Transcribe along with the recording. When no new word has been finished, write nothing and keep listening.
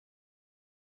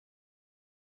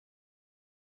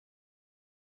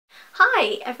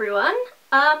Hi everyone,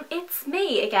 it's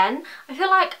me again. I feel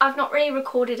like I've not really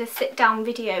recorded a sit-down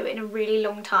video in a really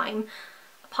long time,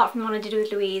 apart from the one I did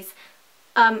with Louise,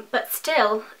 but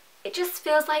still, it just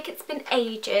feels like it's been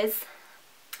ages.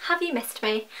 Have you missed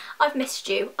me? I've missed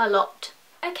you a lot.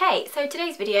 Okay, so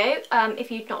today's video,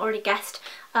 if you'd not already guessed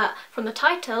from the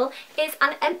title, is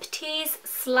an empties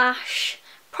 /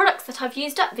 products that I've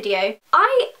used up video.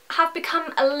 I have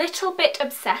become a little bit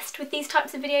obsessed with these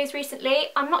types of videos recently.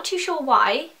 I'm not too sure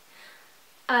why,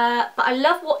 but I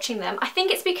love watching them. I think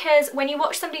it's because when you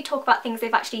watch somebody talk about things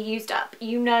they've actually used up,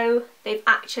 you know they've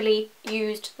actually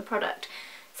used the product.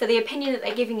 So the opinion that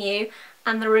they're giving you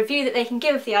and the review that they can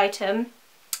give of the item,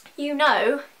 you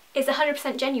know, is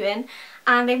 100% genuine,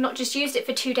 and they've not just used it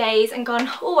for 2 days and gone,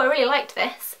 oh, I really liked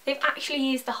this. They've actually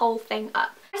used the whole thing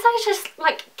up. I decided to just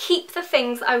like keep the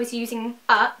things I was using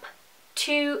up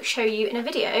to show you in a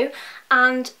video,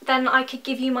 and then I could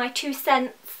give you my 2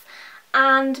 cents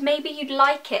and maybe you'd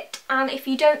like it, and if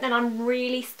you don't then I'm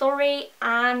really sorry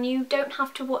and you don't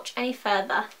have to watch any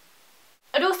further.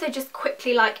 I'd also just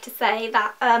quickly like to say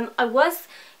that I was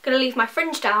going to leave my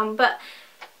fringe down, but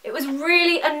it was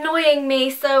really annoying me,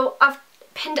 so I've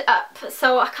pinned it up,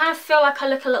 so I kind of feel like I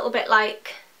look a little bit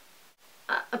like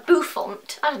a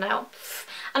bouffant, I don't know.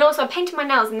 And also I painted my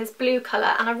nails in this blue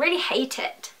colour and I really hate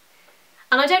it.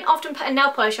 And I don't often put a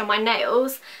nail polish on my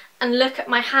nails and look at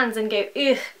my hands and go,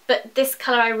 ugh, but this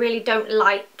colour I really don't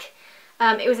like.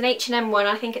 It was an H&M one,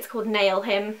 I think it's called Nail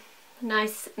Him.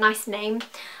 Nice name.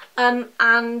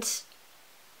 And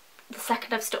the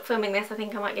second I've stopped filming this I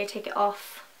think I might go take it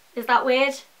off. Is that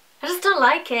weird? I just don't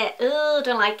like it. Ugh,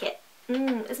 don't like it.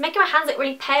 It's making my hands look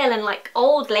really pale and like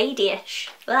old lady-ish.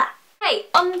 Hey,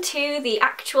 on to the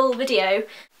actual video.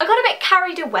 I got a bit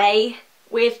carried away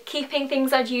with keeping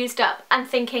things I'd used up and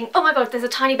thinking, oh my god, there's a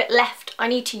tiny bit left, I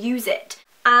need to use it.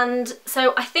 And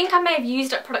so I think I may have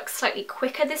used up products slightly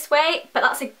quicker this way, but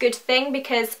that's a good thing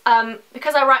because I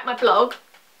write my blog,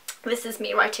 this is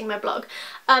me writing my blog,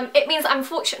 it means I'm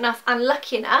fortunate enough and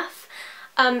lucky enough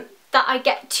that I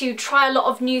get to try a lot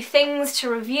of new things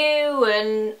to review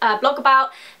and blog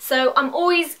about. So I'm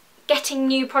always getting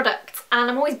new products and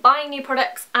I'm always buying new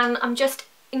products, and I'm just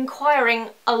inquiring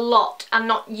a lot and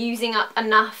not using up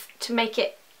enough to make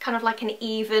it kind of like an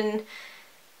even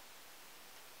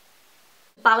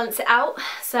balance it out.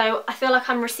 So I feel like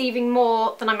I'm receiving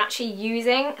more than I'm actually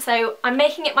using. So I'm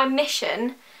making it my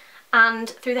mission, and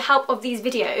through the help of these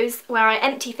videos where I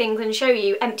empty things and show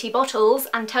you empty bottles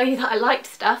and tell you that I liked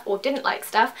stuff or didn't like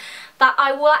stuff, that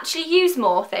I will actually use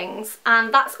more things,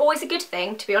 and that's always a good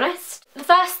thing, to be honest. The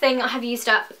first thing I have used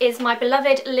up is my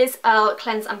beloved Earle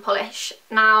Cleanse and Polish.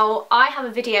 Now I have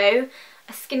a video,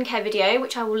 a skincare video,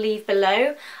 which I will leave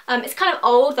below. It's kind of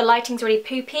old, the lighting's really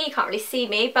poopy, you can't really see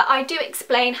me, but I do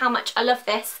explain how much I love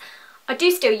this. I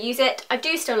do still use it, I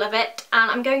do still love it, and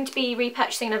I'm going to be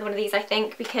repurchasing another one of these I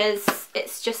think, because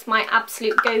it's just my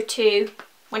absolute go-to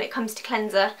when it comes to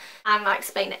cleanser, and I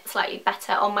explain it slightly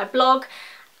better on my blog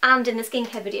and in the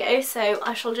skincare video, so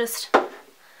I shall just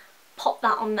pop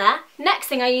that on there. Next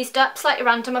thing I used up, slightly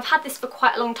random, I've had this for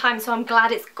quite a long time so I'm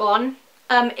glad it's gone,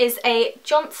 is a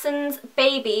Johnson's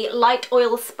Baby Light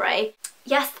Oil Spray.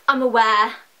 Yes, I'm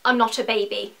aware I'm not a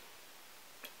baby.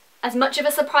 As much of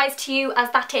a surprise to you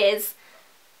as that is,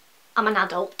 I'm an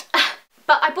adult.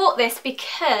 But I bought this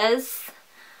because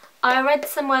I read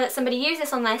somewhere that somebody used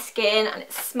this on their skin and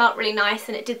it smelled really nice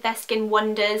and it did their skin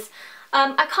wonders.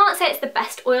 I can't say it's the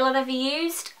best oil I've ever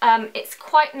used. It's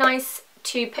quite nice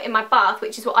to put in my bath,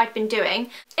 which is what I'd been doing.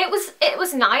 It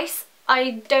was nice.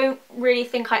 I don't really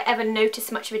think I ever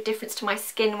noticed much of a difference to my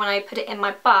skin when I put it in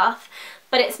my bath,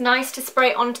 but it's nice to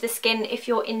spray it onto the skin if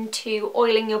you're into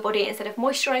oiling your body instead of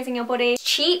moisturising your body. It's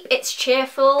cheap, it's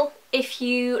cheerful. If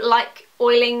you like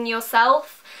oiling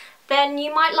yourself, then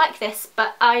you might like this,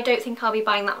 but I don't think I'll be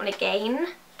buying that one again.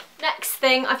 Next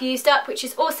thing I've used up, which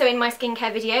is also in my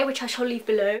skincare video, which I shall leave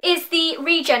below, is the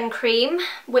Regen Cream,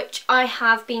 which I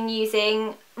have been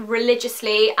using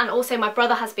religiously, and also my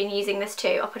brother has been using this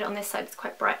too. I'll put it on this side, it's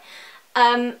quite bright.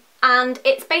 And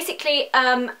it's basically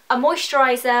a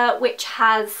moisturiser which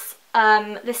has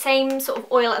the same sort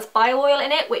of oil as bio oil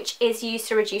in it, which is used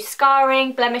to reduce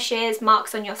scarring, blemishes,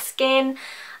 marks on your skin,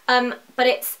 but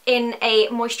it's in a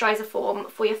moisturiser form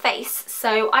for your face.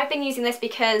 So I've been using this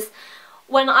because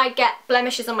when I get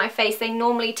blemishes on my face, they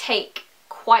normally take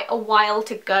quite a while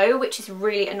to go, which is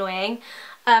really annoying.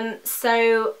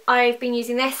 So I've been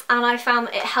using this and I found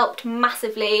that it helped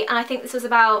massively, and I think this was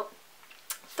about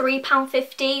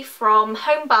 £3.50 from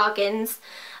Home Bargains,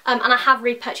 and I have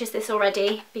repurchased this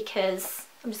already because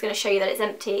I'm just going to show you that it's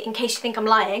empty in case you think I'm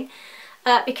lying,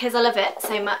 because I love it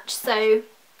so much. So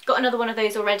got another one of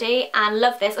those already and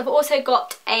love this. I've also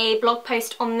got a blog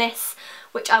post on this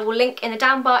which I will link in the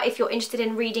down bar if you're interested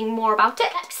in reading more about it.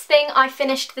 Next thing I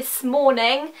finished this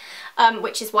morning,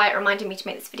 which is why it reminded me to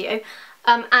make this video,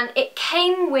 and it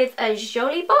came with a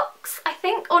Jolie box, I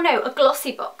think, or no, a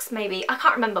glossy box maybe, I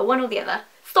can't remember, one or the other.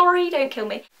 Sorry, don't kill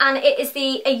me. And it is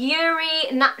the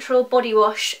Ayuuri Natural Body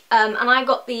Wash, and I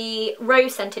got the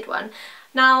rose scented one.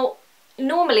 Now,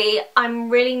 normally I'm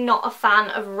really not a fan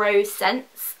of rose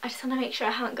scents. I just want to make sure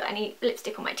I haven't got any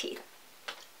lipstick on my teeth.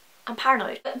 I'm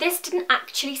paranoid. But this didn't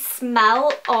actually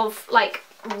smell of like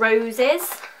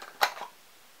roses.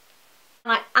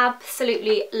 And I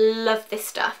absolutely love this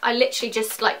stuff. I literally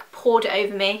just like poured it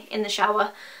over me in the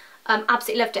shower.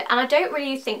 Absolutely loved it. And I don't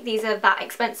really think these are that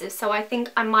expensive, so I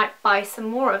think I might buy some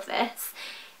more of this.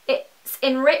 It's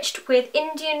enriched with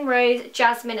Indian rose,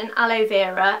 jasmine and aloe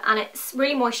vera, and it's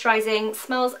really moisturising,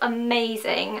 smells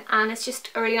amazing, and it's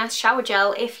just a really nice shower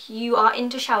gel if you are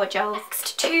into shower gels.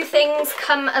 Next two things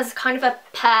come as kind of a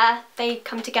pair. They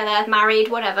come together, married,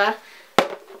 whatever.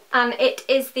 And it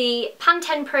is the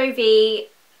Pantene Pro V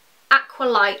Aqua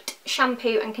Light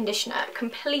shampoo and conditioner,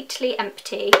 completely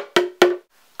empty.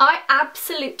 I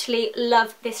absolutely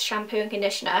love this shampoo and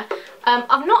conditioner.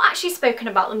 I've not actually spoken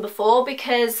about them before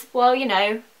because, well, you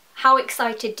know, how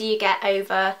excited do you get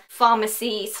over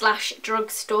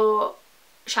pharmacy/drugstore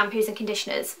shampoos and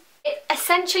conditioners?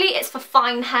 Essentially, it's for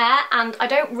fine hair, and I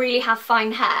don't really have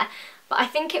fine hair, but I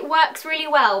think it works really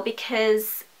well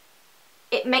because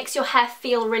it makes your hair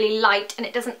feel really light and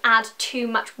it doesn't add too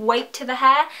much weight to the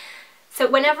hair. So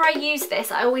whenever I use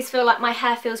this, I always feel like my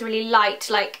hair feels really light,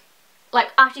 like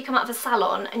after you come out of a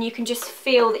salon, and you can just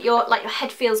feel that your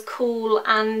head feels cool,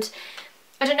 and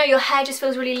I don't know, your hair just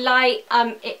feels really light.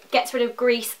 It gets rid of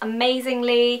grease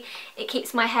amazingly. It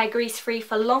keeps my hair grease free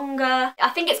for longer. I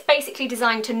think it's basically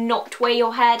designed to not weigh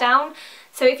your hair down.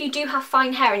 So if you do have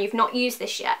fine hair and you've not used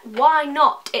this yet, why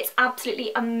not? It's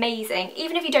absolutely amazing.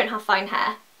 Even if you don't have fine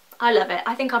hair, I love it.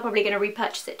 I think I'm probably going to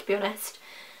repurchase it, to be honest,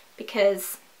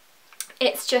 because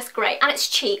it's just great and it's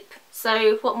cheap.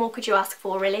 So what more could you ask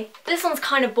for, really? This one's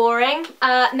kind of boring.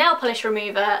 Nail polish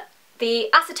remover, the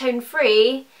acetone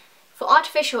free for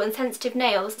artificial and sensitive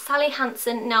nails, Sally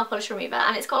Hansen Nail Polish Remover,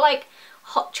 and it's got like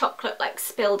hot chocolate like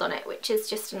spilled on it, which is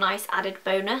just a nice added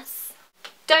bonus.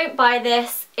 Don't buy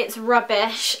this, it's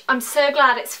rubbish. I'm so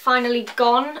glad it's finally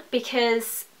gone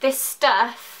because this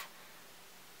stuff,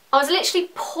 I was literally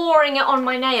pouring it on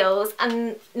my nails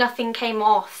and nothing came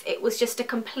off. It was just a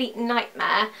complete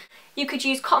nightmare. You could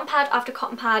use cotton pad after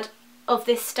cotton pad of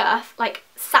this stuff, like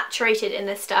saturated in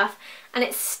this stuff, and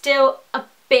it's still a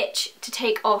bitch to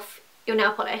take off your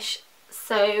nail polish.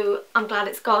 So I'm glad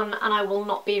it's gone and I will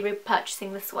not be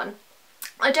repurchasing this one.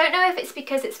 I don't know if it's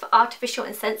because it's for artificial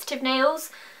and sensitive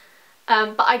nails,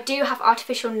 but I do have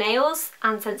artificial nails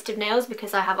and sensitive nails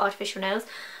because I have artificial nails.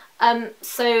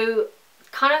 So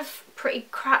kind of pretty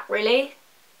crap, really.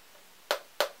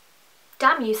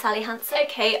 Damn you, Sally Hansen.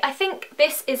 Okay, I think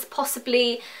this is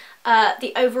possibly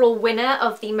the overall winner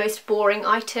of the most boring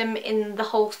item in the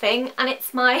whole thing, and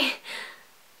it's my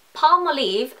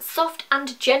Palmolive Soft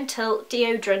and Gentle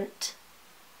Deodorant.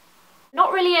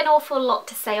 Not really an awful lot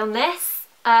to say on this.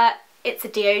 It's a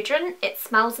deodorant, it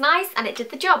smells nice, and it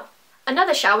did the job.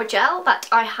 Another shower gel that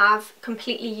I have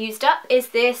completely used up is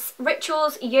this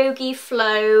Rituals Yogi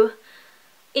Flow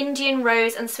Indian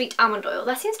Rose and Sweet Almond Oil.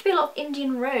 There seems to be a lot of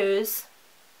Indian Rose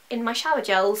in my shower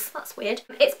gels. That's weird.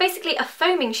 It's basically a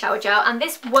foaming shower gel, and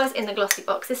this was in the glossy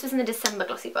box. This was in the December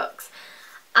glossy box.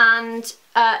 And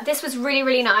this was really,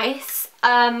 really nice.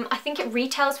 I think it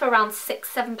retails for around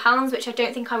 £6–7, which I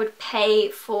don't think I would pay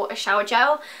for a shower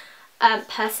gel,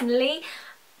 personally.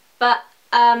 But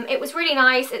it was really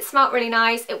nice, it smelled really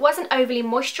nice. It wasn't overly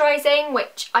moisturising,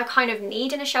 which I kind of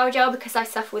need in a shower gel because I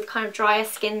suffer with kind of drier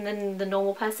skin than the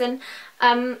normal person.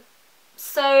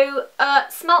 So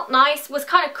smelt nice, was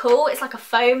kind of cool. It's like a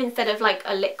foam instead of like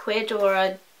a liquid or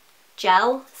a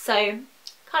gel, so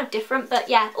kind of different, but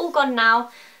yeah, all gone now.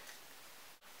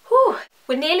 Whew,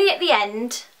 we're nearly at the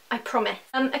end, I promise.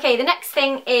 Okay, the next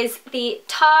thing is the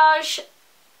Taaj,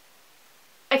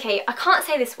 okay, I can't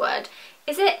say this word.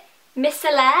 Is it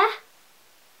Micellaire?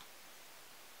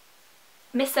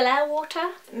 Micellaire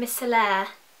water? Micellaire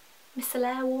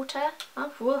water?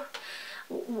 Oh, whoa.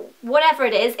 Whatever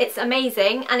it is, it's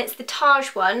amazing, and it's the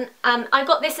Taaj one. I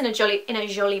got this in a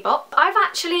Jolie box. I've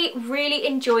actually really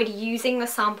enjoyed using the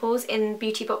samples in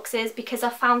beauty boxes because I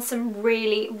found some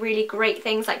really, really great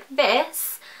things. Like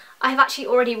this, I have actually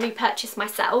already repurchased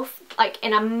myself, like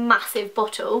in a massive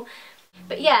bottle.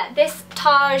 But yeah, this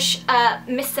Taaj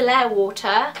Micellaire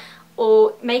water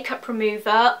or makeup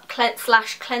remover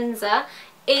 / cleanser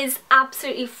is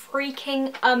absolutely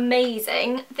freaking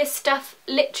amazing. This stuff,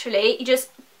 literally, you just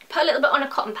put a little bit on a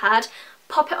cotton pad,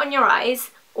 pop it on your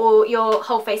eyes or your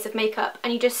whole face of makeup,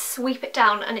 and you just sweep it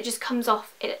down and it just comes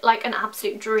off it like an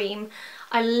absolute dream.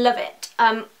 I love it.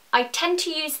 I tend to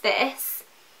use this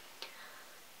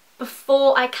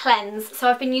before I cleanse, so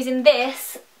I've been using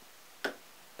this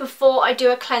before I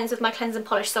do a cleanse with my cleanse and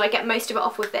polish, so I get most of it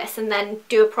off with this and then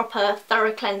do a proper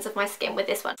thorough cleanse of my skin with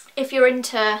this one. If you're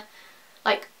into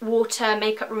like water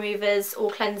makeup removers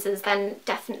or cleansers, then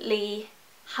definitely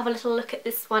have a little look at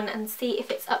this one and see if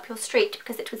it's up your street,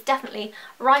 because it was definitely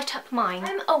right up mine.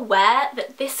 I'm aware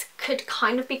that this could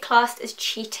kind of be classed as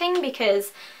cheating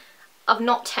because I've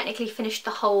not technically finished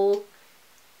the whole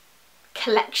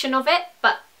collection of it,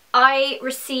 but I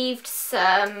received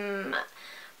some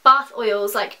bath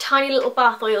oils, like tiny little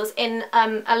bath oils in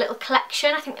a little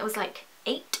collection. I think there was like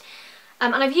 8,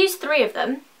 and I've used 3 of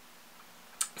them.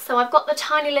 So I've got the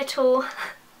tiny little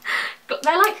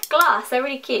they're like glass, they're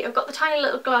really cute. I've got the tiny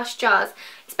little glass jars.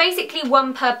 It's basically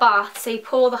 1 per bath, so you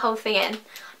pour the whole thing in.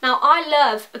 Now I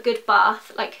love a good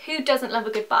bath, like who doesn't love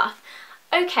a good bath?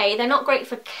 Okay, they're not great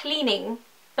for cleaning,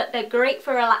 but they're great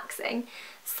for relaxing.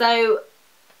 So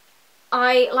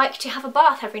I like to have a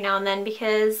bath every now and then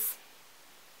because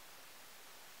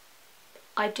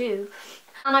I do.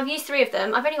 And I've used 3 of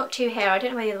them. I've only got 2 here. I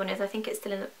don't know where the other one is. I think it's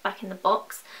still back in the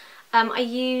box. I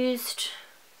used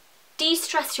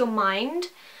De-Stress Your Mind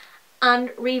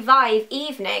and Revive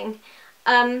Evening,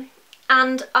 and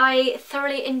I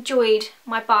thoroughly enjoyed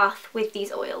my bath with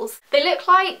these oils. They look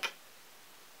like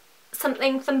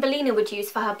something Thumbelina would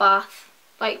use for her bath,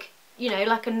 like, you know,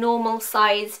 like a normal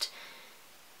sized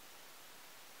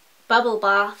bubble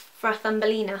bath for a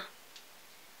Thumbelina.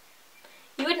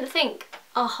 You wouldn't think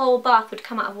a whole bath would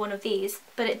come out of one of these,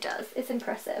 but it does. It's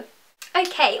impressive.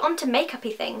 Okay, on to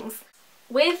makeup-y things.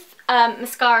 With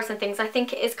mascaras and things, I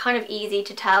think it is kind of easy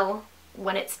to tell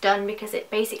when it's done because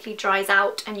it basically dries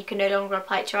out and you can no longer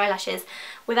apply it to your eyelashes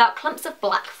without clumps of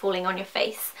black falling on your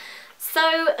face.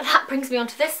 So that brings me on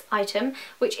to this item,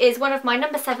 which is one of my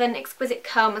number 7 Exquisite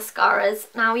Curl mascaras.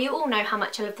 Now you all know how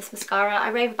much I love this mascara. I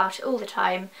rave about it all the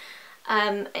time.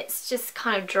 It's just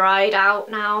kind of dried out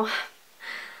now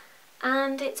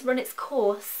and it's run its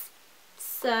course.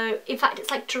 So in fact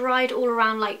it's like dried all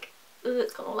around, like, ooh,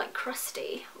 it's got all like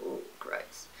crusty. Ooh,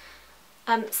 gross.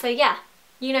 So yeah,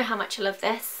 you know how much I love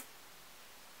this.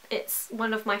 It's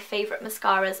one of my favourite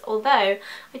mascaras, although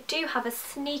I do have a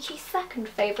sneaky second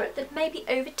favourite that may be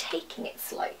overtaking it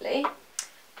slightly.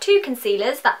 2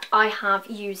 concealers that I have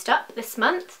used up this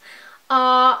month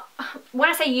are, when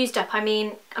I say used up, I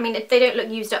mean they don't look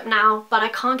used up now, but I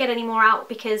can't get any more out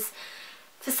because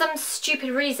for some stupid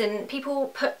reason people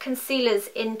put concealers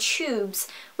in tubes,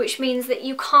 which means that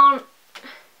you can't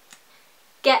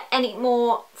get any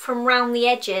more from round the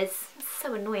edges. It's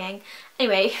so annoying.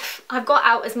 Anyway, I've got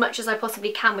out as much as I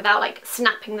possibly can without like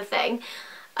snapping the thing,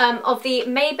 of the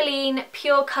Maybelline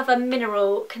Pure Cover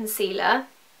Mineral Concealer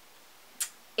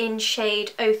in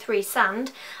shade 03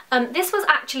 Sand. This was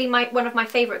actually one of my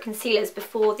favourite concealers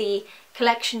before the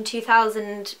Collection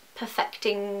 2000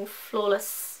 Perfecting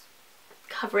Flawless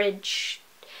Coverage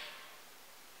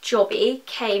jobby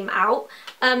came out.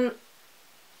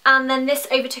 And then this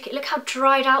overtook it. Look how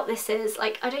dried out this is.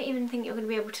 Like, I don't even think you're going to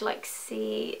be able to like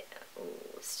see. Oh,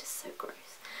 it's just so gross.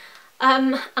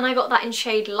 And I got that in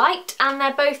shade Light, and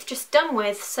they're both just done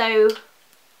with, so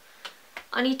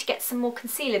I need to get some more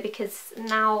concealer because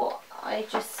now I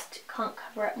just can't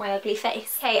cover up my ugly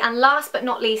face. Okay, and last but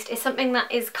not least is something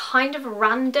that is kind of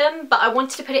random, but I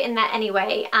wanted to put it in there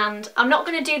anyway, and I'm not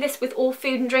going to do this with all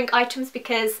food and drink items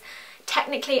because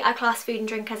technically I class food and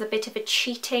drink as a bit of a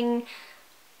cheating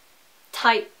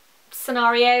type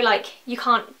scenario. Like, you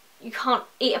can't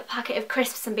eat a packet of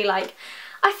crisps and be like,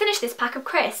 I finished this pack of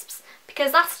crisps,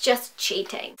 because that's just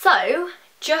cheating. So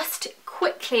just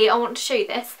quickly I want to show you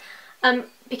this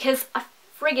because I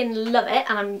friggin' love it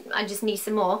and I just need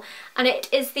some more, and it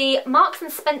is the Marks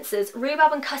and Spencer's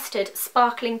Rhubarb and Custard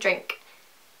Sparkling Drink.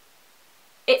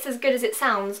 It's as good as it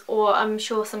sounds, or I'm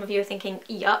sure some of you are thinking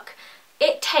yuck.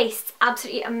 It tastes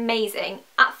absolutely amazing.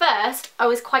 At first, I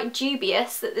was quite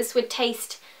dubious that this would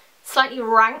taste slightly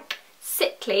rank,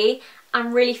 sickly,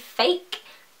 and really fake,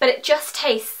 but it just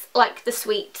tastes like the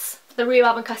sweets, the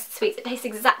rhubarb and custard sweets. It tastes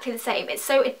exactly the same. It's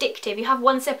so addictive. You have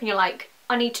one sip and you're like,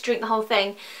 I need to drink the whole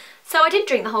thing. So I did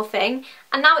drink the whole thing,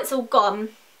 and now it's all gone.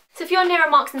 So if you're near a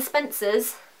Marks and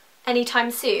Spencer's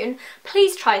anytime soon,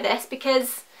 please try this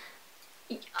because,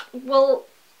 well,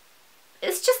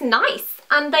 it's just nice.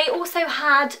 And they also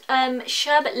had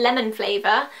sherbet lemon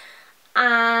flavour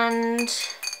and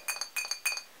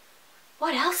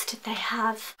What else did they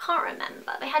have? Can't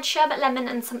remember. They had sherbet lemon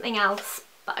and something else,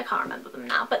 but I can't remember them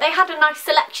now. But they had a nice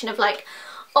selection of like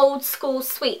old school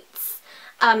sweets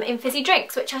in fizzy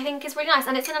drinks, which I think is really nice.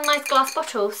 And it's in a nice glass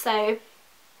bottle, so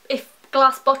if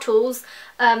glass bottles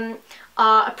are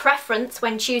a preference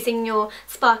when choosing your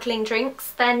sparkling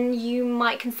drinks, then you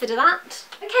might consider that.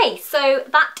 Okay, so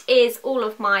that is all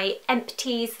of my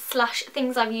empties slash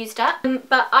things I've used up.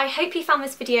 But I hope you found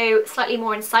this video slightly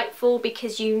more insightful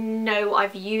because you know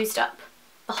I've used up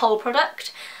the whole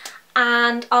product.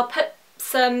 And I'll put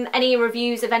any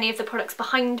reviews of any of the products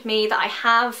behind me that I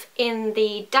have in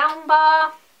the down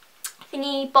bar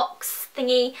thingy, box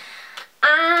thingy,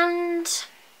 and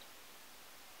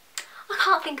I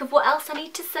can't think of what else I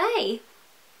need to say.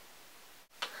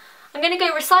 I'm going to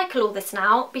go recycle all this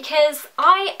now because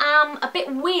I am a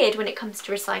bit weird when it comes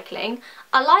to recycling.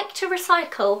 I like to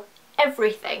recycle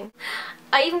everything.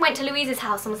 I even went to Louise's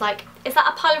house and was like, is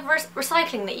that a pile of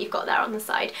recycling that you've got there on the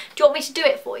side? Do you want me to do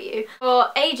it for you?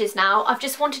 For ages now, I've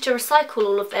just wanted to recycle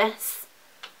all of this.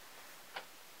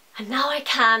 And now I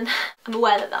can. I'm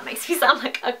aware that that makes me sound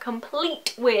like a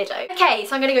complete weirdo. Okay,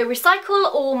 so I'm going to go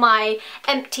recycle all my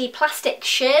empty plastic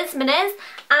shears minis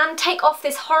and take off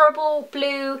this horrible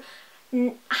blue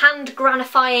hand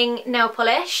granifying nail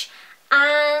polish.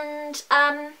 And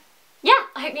yeah,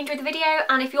 I hope you enjoyed the video,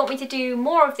 and if you want me to do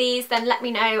more of these then let me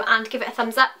know and give it a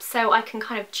thumbs up so I can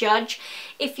kind of judge.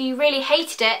 If you really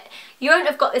hated it, you won't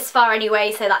have got this far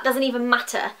anyway, so that doesn't even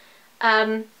matter.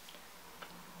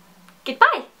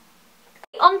 Goodbye.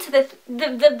 On to the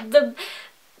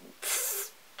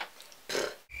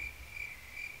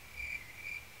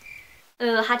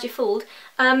had you fooled.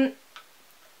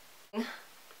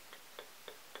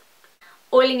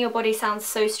 Oiling your body sounds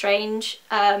so strange,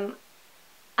 and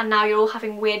now you're all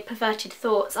having weird perverted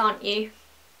thoughts, aren't you?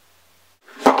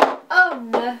 Oh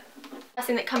no. First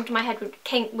thing that come to my head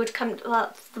would come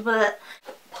to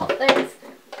pop those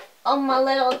on my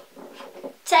little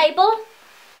table.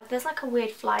 There's like a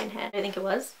weird fly in here. I don't think it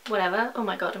was. Whatever. Oh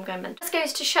my god, I'm going mental. This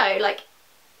goes to show, like,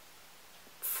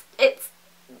 it's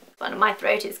well, my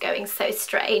throat is going so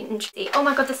strange. Oh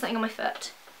my god, there's something on my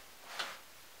foot.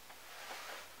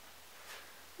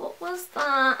 What was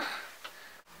that?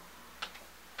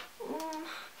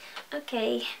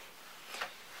 Okay.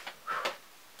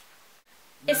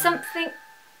 Is something...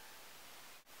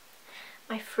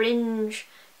 My fringe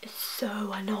is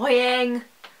so annoying.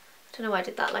 I don't know why I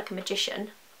did that like a magician.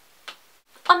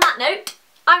 On that note,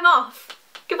 I'm off.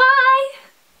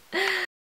 Goodbye!